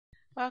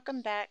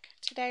Welcome back.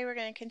 Today we're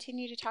going to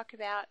continue to talk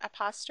about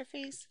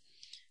apostrophes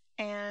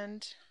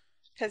and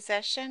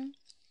possession.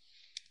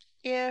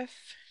 If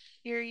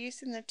you're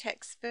using the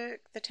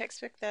textbook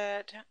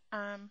that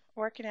I'm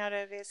working out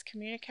of is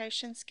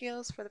Communication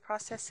Skills for the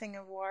Processing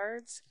of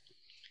Words.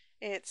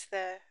 It's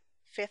the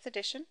 5th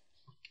edition.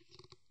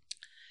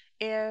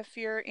 If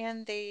you're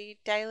in the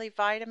daily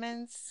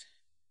vitamins,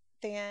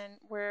 then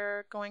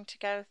we're going to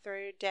go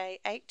through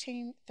day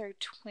 18 through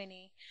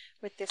 20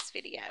 with this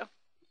video.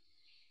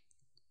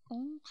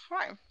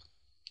 Okay.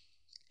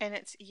 And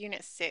it's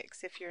Unit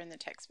 6 if you're in the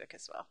textbook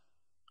as well.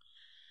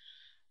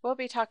 We'll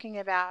be talking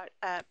about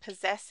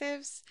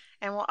possessives,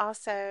 and we'll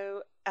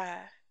also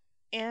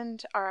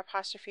end our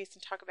apostrophes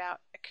and talk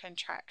about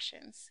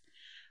contractions.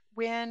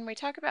 When we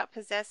talk about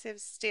possessives,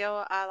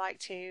 still I like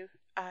to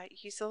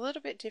use a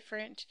little bit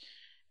different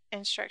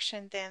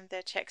instruction than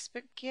the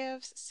textbook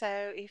gives.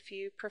 So if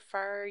you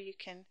prefer, you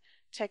can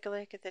take a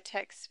look at the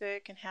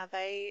textbook and how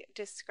they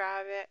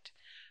describe it,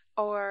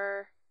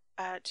 or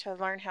to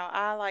learn how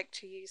I like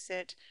to use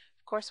it,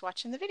 of course,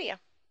 watching the video.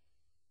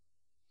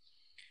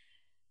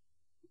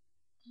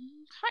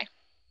 Okay,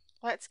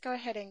 let's go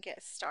ahead and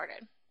get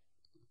started.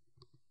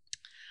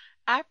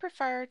 I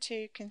prefer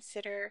to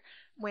consider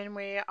when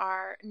we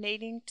are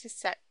needing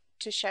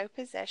to show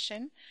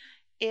possession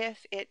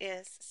if it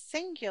is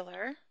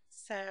singular.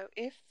 So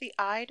if the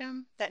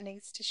item that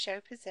needs to show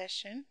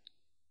possession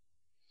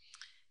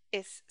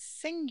is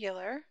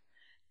singular,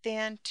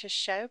 then to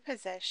show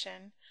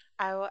possession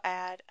I will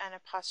add an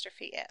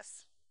apostrophe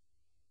S.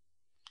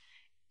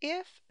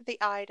 If the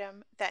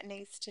item that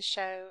needs to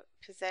show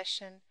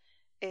possession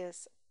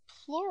is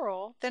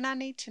plural, then I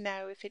need to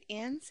know if it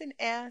ends in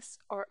S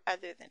or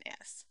other than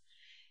S.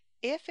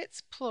 If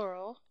it's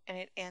plural and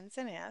it ends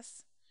in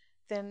S,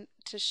 then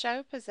to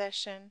show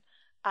possession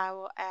I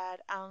will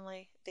add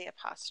only the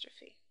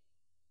apostrophe.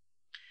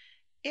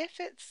 If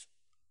it's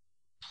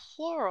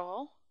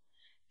plural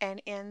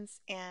and ends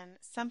in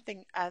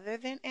something other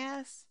than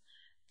S,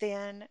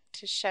 then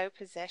to show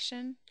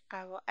possession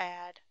I will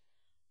add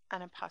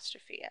an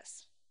apostrophe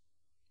S.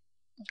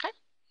 Okay,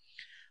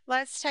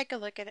 let's take a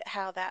look at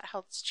how that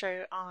holds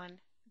true on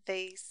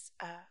these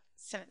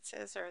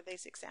sentences or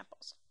these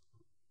examples.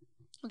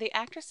 The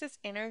actress's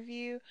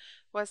interview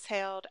was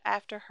held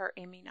after her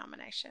Emmy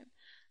nomination.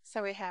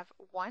 So we have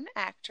one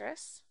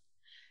actress,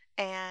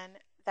 and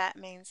that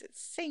means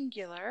it's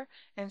singular,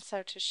 and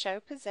so to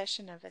show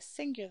possession of a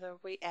singular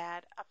we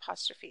add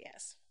apostrophe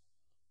S.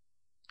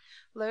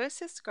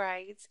 Lewis's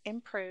grades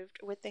improved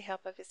with the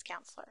help of his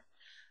counselor.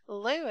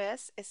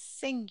 Lewis is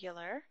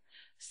singular,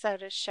 so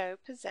to show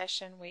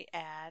possession we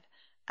add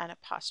an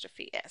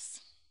apostrophe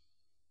S.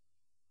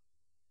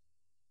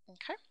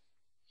 Okay,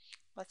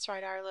 let's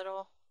write our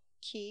little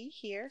key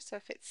here. So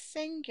if it's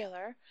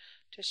singular,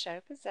 to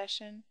show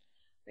possession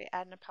we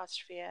add an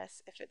apostrophe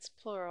S. If it's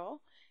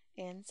plural,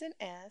 ends in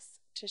S,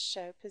 to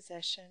show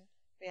possession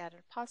we add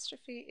an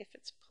apostrophe. If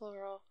it's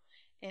plural,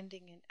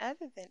 ending in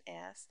other than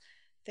S,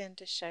 then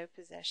to show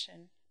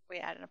possession we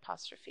add an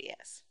apostrophe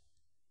S.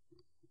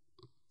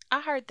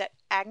 I heard that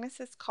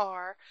Agnes's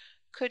car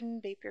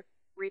couldn't be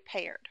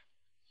repaired.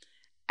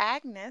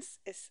 Agnes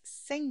is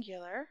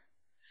singular,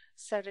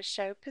 so to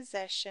show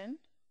possession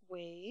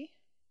we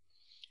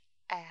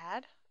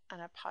add an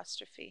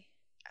apostrophe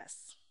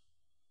S.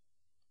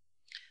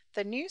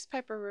 The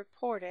newspaper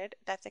reported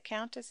that the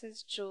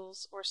Countess's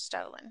jewels were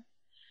stolen.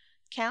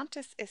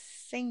 Countess is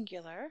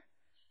singular,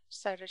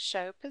 so to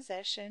show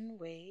possession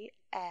we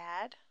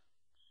add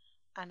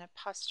an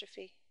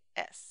apostrophe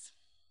S.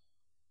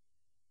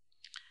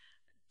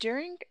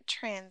 During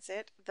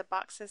transit, the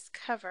box's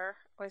cover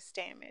was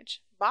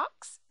damaged.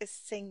 Box is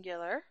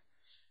singular,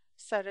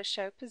 so to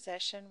show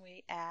possession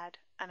we add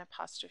an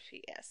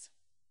apostrophe S.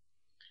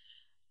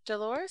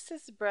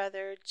 Dolores's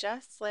brother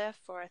just left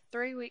for a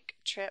 3-week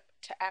trip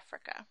to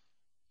Africa.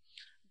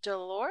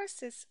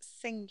 Dolores is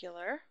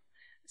singular,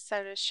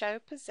 so to show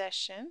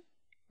possession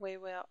we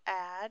will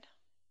add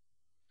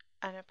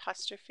an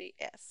apostrophe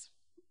S.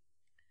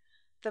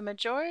 The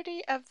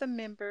majority of the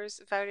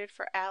members voted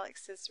for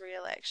Alex's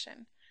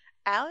re-election.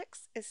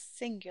 Alex is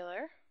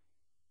singular,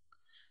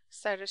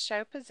 so to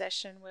show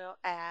possession we'll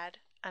add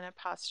an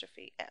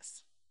apostrophe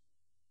S.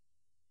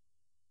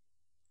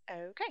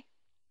 Okay,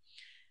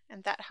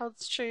 and that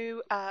holds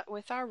true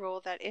with our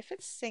rule that if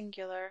it's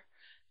singular,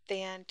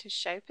 then to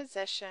show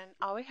possession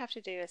all we have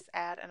to do is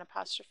add an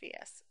apostrophe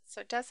S. So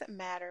it doesn't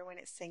matter when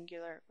it's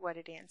singular what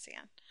it ends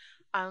in,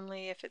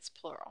 only if it's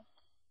plural.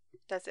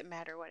 Doesn't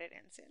matter what it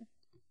ends in.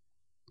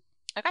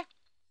 Okay,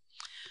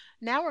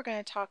 now we're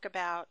going to talk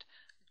about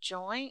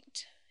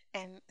joint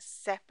and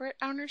separate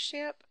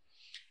ownership.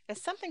 If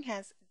something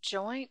has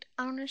joint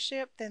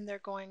ownership, then they're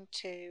going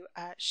to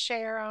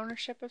share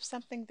ownership of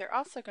something. They're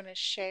also going to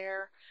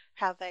share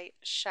how they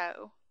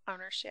show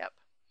ownership.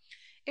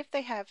 If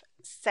they have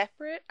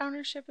separate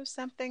ownership of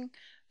something,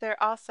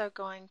 they're also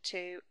going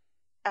to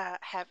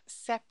have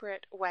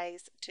separate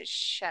ways to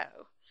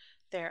show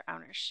their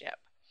ownership.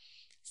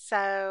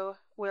 So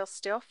we'll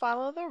still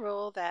follow the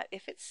rule that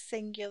if it's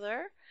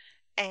singular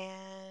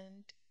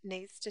and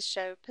needs to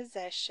show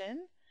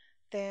possession,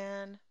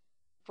 then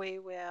we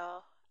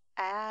will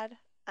add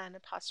an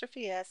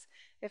apostrophe S.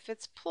 If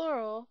it's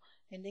plural,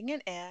 ending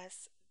in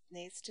S,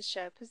 needs to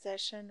show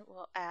possession,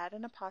 we'll add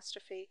an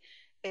apostrophe.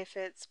 If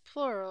it's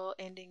plural,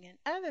 ending in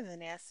other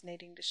than S,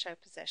 needing to show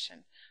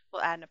possession,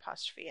 we'll add an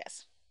apostrophe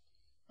S.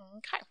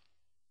 Okay.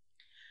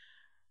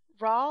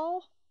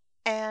 Rawl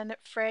and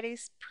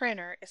Freddie's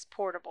printer is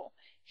portable.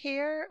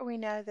 Here we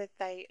know that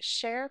they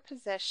share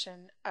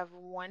possession of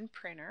one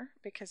printer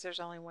because there's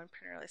only one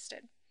printer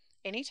listed.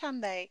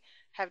 Anytime they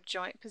have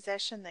joint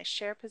possession, they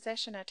share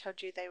possession. I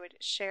told you they would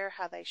share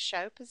how they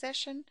show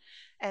possession,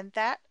 and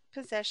that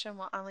possession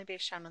will only be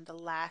shown on the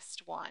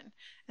last one,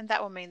 and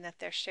that will mean that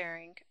they're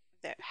sharing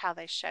how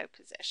they show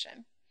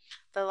possession.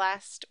 The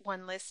last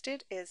one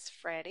listed is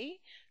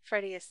Freddie.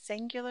 Freddie is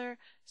singular,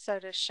 so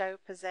to show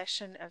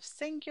possession of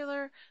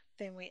singular,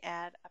 then we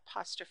add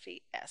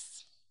apostrophe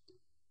S.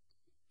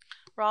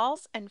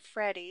 Rawls and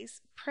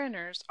Freddie's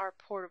printers are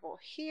portable.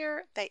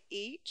 Here they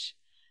each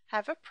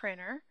have a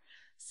printer,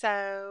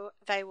 so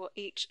they will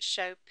each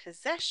show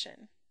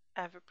possession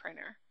of a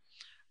printer.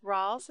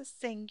 Rawls is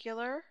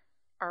singular,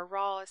 or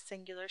Rawl is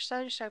singular,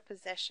 so to show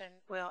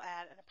possession, we'll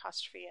add an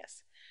apostrophe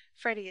S.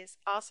 Freddie is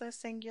also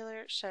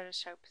singular, so to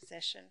show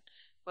possession,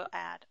 we'll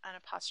add an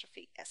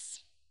apostrophe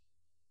S.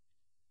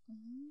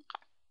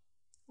 Okay.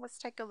 Let's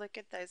take a look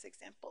at those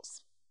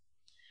examples.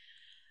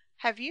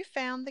 Have you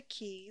found the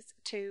keys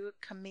to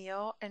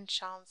Camille and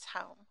Sean's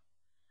home?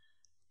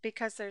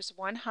 Because there's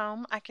one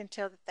home, I can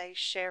tell that they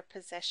share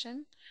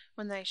possession.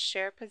 When they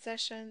share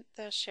possession,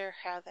 they'll share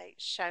how they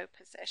show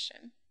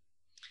possession.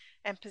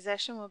 And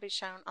possession will be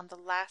shown on the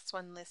last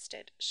one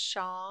listed.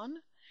 Sean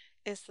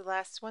is the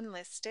last one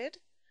listed,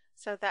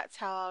 so that's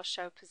how I'll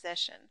show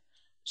possession.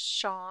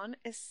 Sean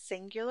is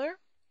singular,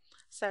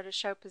 so to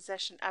show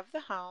possession of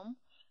the home,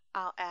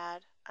 I'll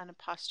add an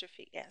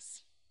apostrophe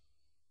S.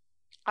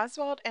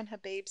 Oswald and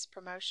Habib's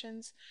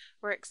promotions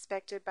were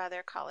expected by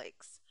their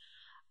colleagues.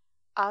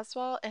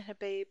 Oswald and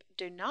Habib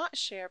do not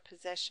share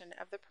possession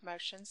of the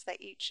promotions. They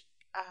each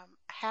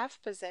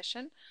have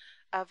possession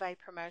of a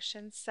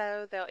promotion,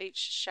 so they'll each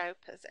show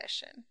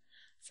possession.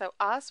 So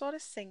Oswald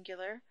is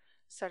singular,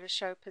 so to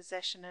show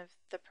possession of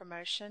the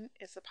promotion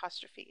is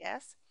apostrophe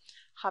S.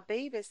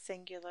 Habib is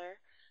singular,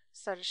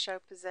 so to show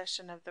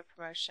possession of the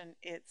promotion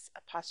it's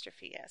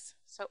apostrophe S.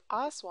 So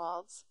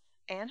Oswald's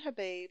and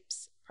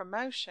Habib's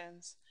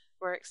promotions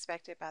were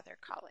expected by their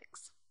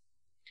colleagues.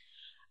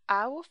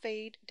 I will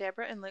feed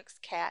Deborah and Luke's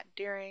cat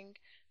during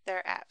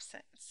their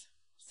absence.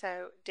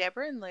 So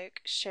Deborah and Luke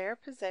share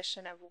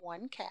possession of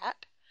one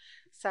cat,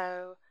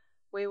 so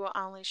we will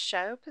only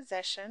show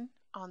possession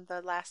on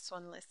the last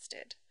one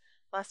listed.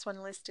 Last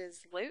one listed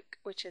is Luke,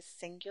 which is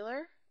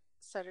singular,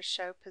 so to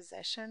show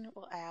possession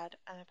we'll add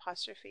an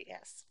apostrophe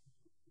S.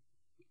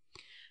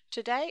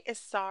 Today is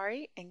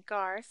Sari and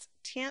Garth's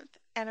 10th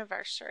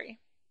anniversary.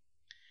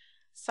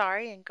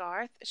 Sari and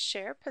Garth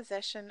share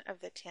possession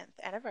of the 10th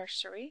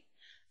anniversary,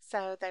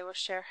 so they will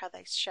share how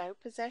they show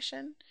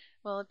possession.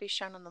 Will be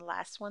shown on the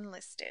last one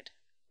listed.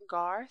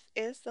 Garth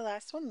is the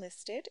last one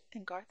listed,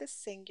 and Garth is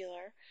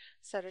singular,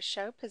 so to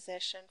show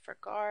possession for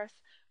Garth,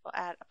 we'll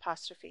add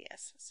apostrophe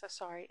S. So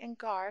Sari and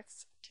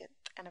Garth's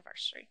 10th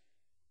anniversary.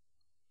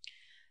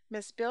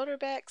 Miss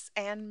Bilderbeck's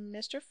and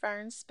Mr.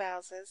 Fern's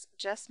spouses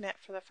just met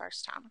for the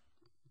first time.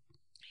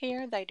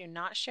 Here they do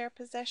not share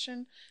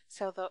possession,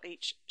 so they'll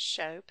each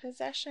show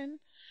possession.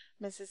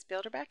 Mrs.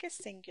 Bilderbeck is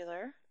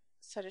singular,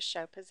 so to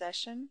show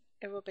possession,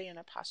 it will be an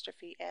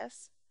apostrophe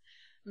S.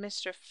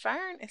 Mr.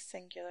 Fern is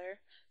singular,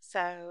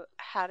 so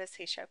how does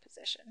he show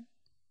possession?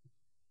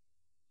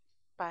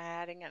 By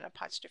adding an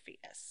apostrophe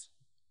S.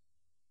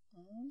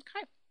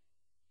 Okay.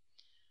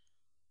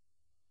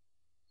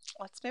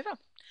 Let's move on.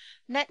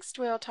 Next,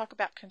 we'll talk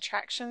about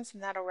contractions,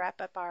 and that'll wrap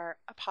up our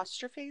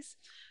apostrophes.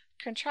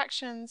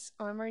 Contractions,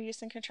 when we're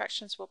using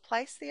contractions, we'll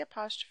place the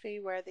apostrophe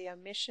where the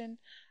omission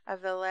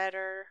of the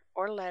letter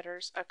or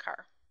letters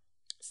occur.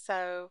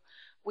 So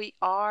we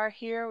are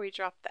here, we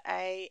drop the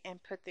A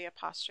and put the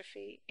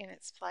apostrophe in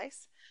its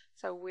place.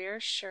 So we're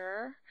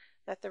sure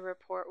that the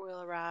report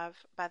will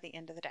arrive by the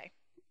end of the day.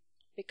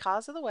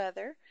 Because of the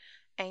weather,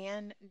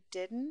 Anne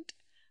didn't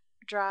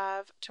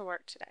drive to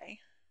work today.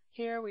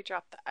 Here we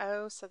drop the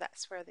O, so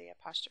that's where the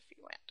apostrophe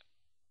went.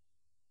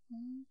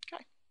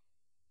 Okay.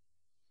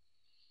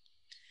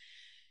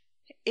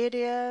 It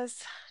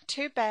is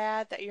too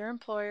bad that your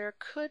employer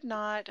could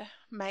not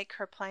make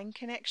her plane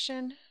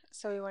connection,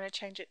 so we want to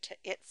change it to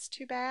it's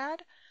too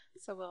bad.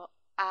 So we'll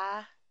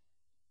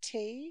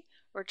I-T,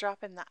 we're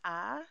dropping the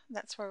I,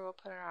 that's where we'll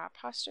put in our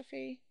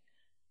apostrophe,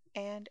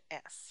 and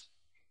S.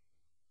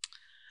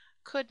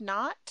 Could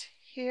not,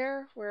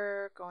 here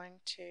we're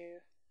going to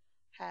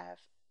have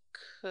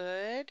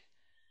could,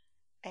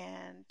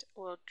 and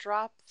we'll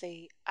drop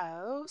the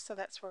O, so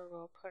that's where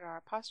we'll put our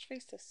apostrophe,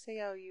 so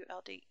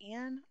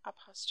C-O-U-L-D-N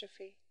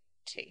apostrophe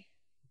T.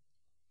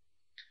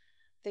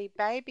 The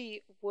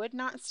baby would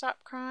not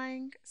stop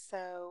crying,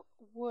 so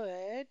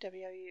would,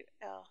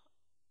 W-O-U-L-D,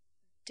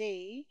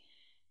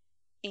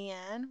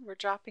 N, we're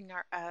dropping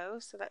our O,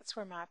 so that's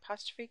where my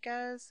apostrophe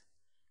goes.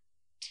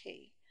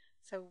 T.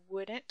 So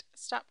wouldn't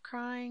stop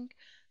crying.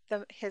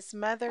 His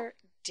mother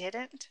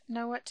didn't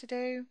know what to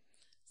do.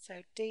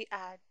 So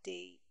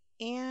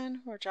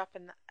D-I-D-N, we're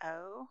dropping the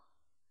O,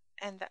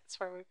 and that's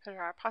where we put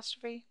our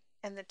apostrophe,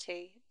 and the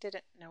T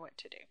didn't know what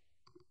to do.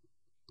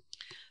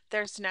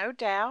 There's no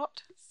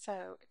doubt,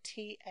 so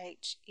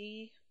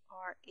T-H-E-R-E,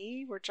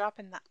 we're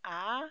dropping the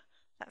I,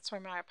 that's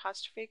where my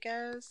apostrophe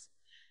goes,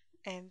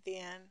 and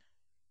then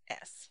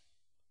S.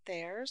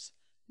 There's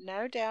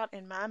no doubt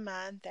in my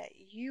mind that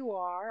you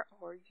are,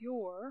 or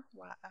your,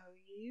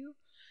 Y-O-U.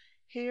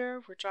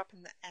 Here we're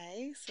dropping the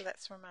A, so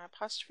that's where my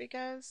apostrophe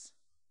goes.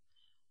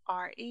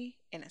 R-E,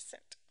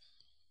 innocent.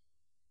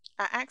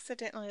 I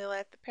accidentally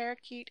let the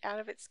parakeet out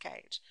of its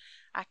cage.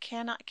 I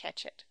cannot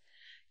catch it.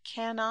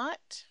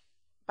 Cannot,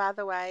 by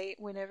the way,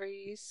 whenever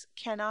you use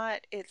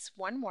cannot, it's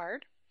one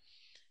word.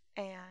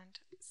 And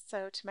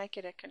so to make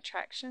it a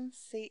contraction,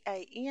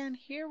 C-A-N,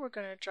 here we're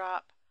going to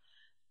drop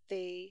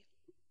the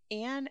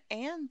N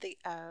and the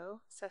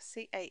O, so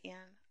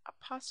C-A-N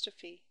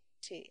apostrophe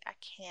T. I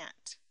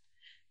can't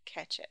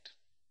catch it.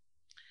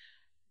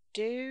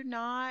 Do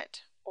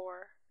not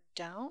or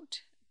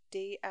don't,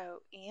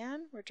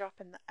 D-O-N, we're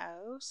dropping the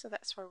O, so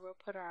that's where we'll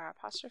put our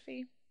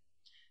apostrophe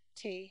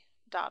T,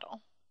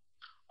 dawdle.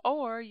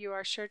 Or you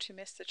are sure to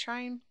miss the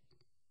train,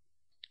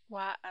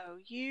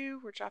 Y-O-U,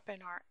 we're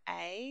dropping our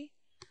A,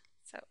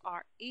 so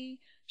R-E,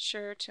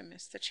 sure to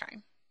miss the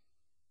train.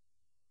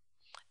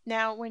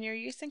 Now, when you're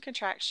using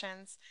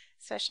contractions,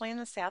 especially in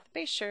the South,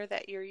 be sure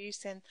that you're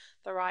using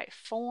the right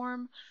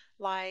form.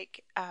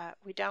 Like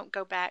we don't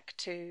go back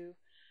to,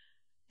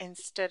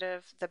 instead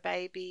of the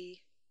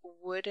baby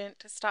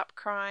wouldn't stop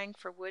crying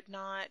for would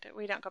not,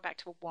 we don't go back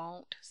to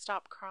won't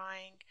stop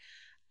crying.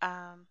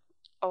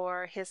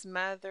 Or his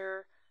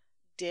mother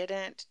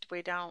didn't,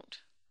 we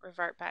don't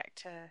revert back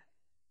to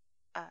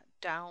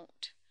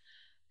don't,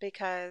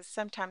 because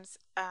sometimes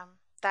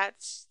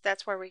that's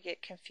where we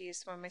get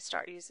confused when we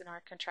start using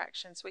our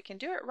contractions. We can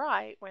do it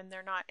right when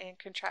they're not in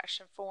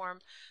contraction form,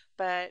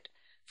 but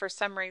for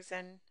some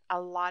reason a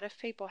lot of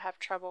people have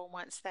trouble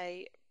once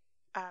they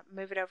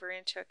move it over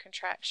into a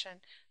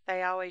contraction.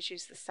 They always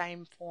use the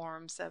same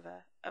forms of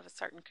a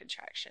certain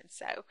contraction.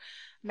 So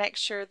make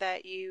sure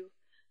that you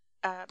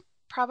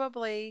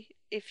probably,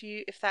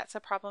 if that's a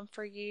problem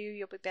for you,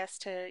 you'll be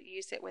best to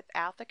use it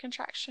without the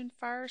contraction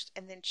first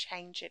and then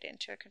change it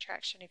into a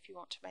contraction if you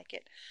want to make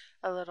it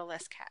a little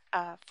less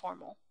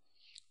formal,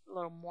 a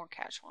little more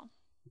casual.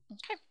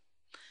 Okay,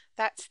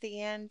 that's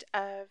the end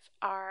of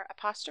our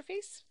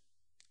apostrophes,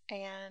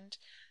 and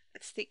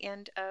it's the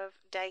end of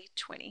day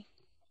 20.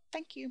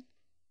 Thank you.